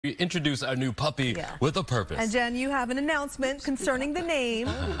We introduce our new puppy with a purpose. And Jen, you have an announcement concerning the name.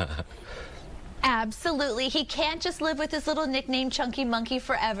 Absolutely. He can't just live with his little nickname Chunky Monkey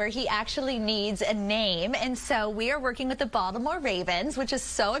forever. He actually needs a name. And so we are working with the Baltimore Ravens, which is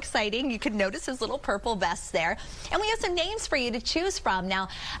so exciting. You can notice his little purple vest there. And we have some names for you to choose from. Now,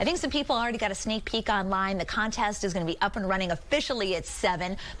 I think some people already got a sneak peek online. The contest is going to be up and running officially at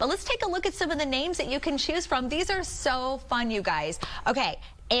 7. But let's take a look at some of the names that you can choose from. These are so fun, you guys. Okay,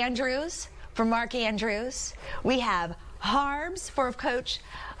 Andrews for Mark Andrews. We have Harbs for of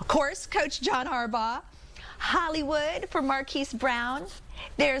course, Coach John Harbaugh. Hollywood for Marquise Brown.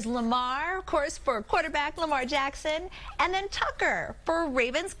 There's Lamar, of course, for quarterback Lamar Jackson. And then Tucker for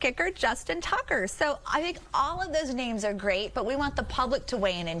Ravens kicker Justin Tucker. So I think all of those names are great, but we want the public to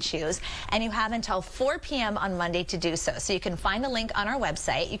weigh in and choose. And you have until 4 p.m. on Monday to do so. So you can find the link on our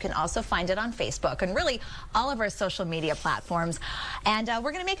website. You can also find it on Facebook and really all of our social media platforms. And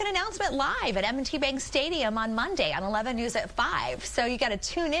we're going to make an announcement live at M&T Bank Stadium on Monday on 11 News at 5. So you got to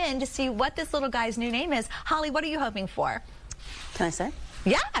tune in to see what this little guy's new name is. Holly, what are you hoping for? Can I say?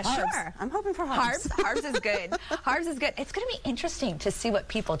 Yeah, Harbs. sure. I'm hoping for Harbs. Harbs is good. Harbs is good. It's going to be interesting to see what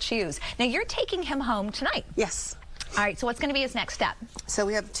people choose. Now, you're taking him home tonight. Yes. All right, so what's going to be his next step? So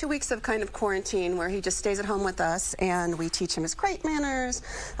we have 2 weeks of kind of quarantine where he just stays at home with us, and we teach him his crate manners.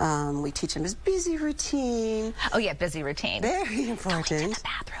 We teach him his busy routine. Oh, yeah, busy routine. Very important. Going to the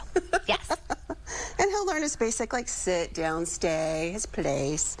bathroom. Yes. And he'll learn his basic, like, sit, down, stay, his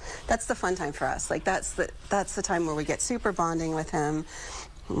place. That's the fun time for us. Like, that's the time where we get super bonding with him.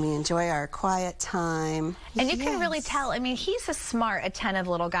 We enjoy our quiet time. And you can really tell, I mean, he's a smart, attentive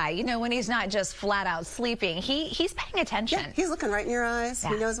little guy. You know, when he's not just flat out sleeping, he's paying attention. Yeah, he's looking right in your eyes.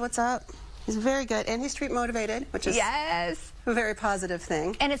 Yeah. He knows what's up. He's very good. And he's street motivated, which is a very positive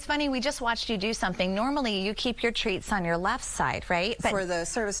thing. And it's funny, we just watched you do something. Normally, you keep your treats on your left side, right? But for the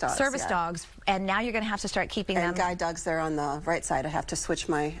service dogs. Service dogs. And now you're going to have to start keeping them. And guide dogs, they're on the right side. I have to switch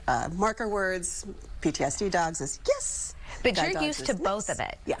my marker words. PTSD dogs is yes. But you're used to both of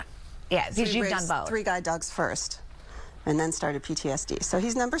it. Yeah. Yeah, because you've done both. 3 guide dogs first, and then started PTSD. So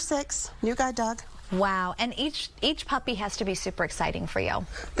he's number 6, new guide dog. Wow, and each puppy has to be super exciting for you.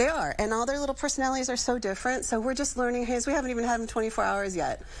 They are, and all their little personalities are so different, so we're just learning his. We haven't even had him 24 hours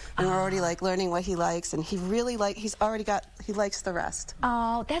yet, and we're already like learning what he likes, and he likes the rest.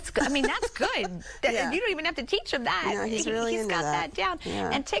 Oh, that's good. I mean, that's good. You don't even have to teach him that. No, he's got that down.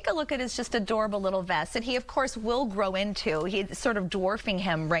 Yeah. And take a look at his just adorable little vest that he, of course, will grow into. He's sort of dwarfing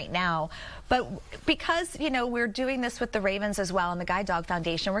him right now. But because, you know, we're doing this with the Ravens as well and the Guide Dog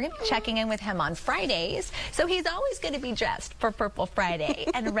Foundation, we're going to be checking in with him on Fridays. So he's always going to be dressed for Purple Friday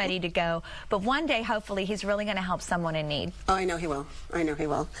and ready to go. But one day, hopefully, he's really going to help someone in need. Oh, I know he will. I know he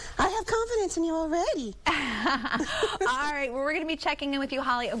will. I have confidence in you already. All right, well, we're going to be checking in with you,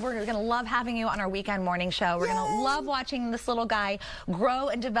 Holly. We're going to love having you on our weekend morning show. We're going to love watching this little guy grow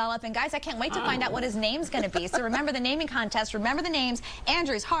and develop. And guys, I can't wait to find out what his name's going to be. So remember the naming contest. Remember the names: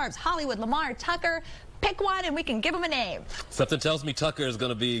 Andrews, Harbs, Hollywood, Lamar, Tucker. Pick one and we can give him a name. Something tells me Tucker is going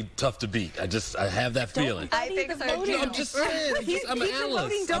to be tough to beat. I have that feeling. I think so too. I'm just saying. I'm an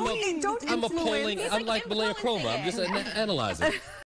analyst. I'm like Malaya Chroma. I'm just analyzing.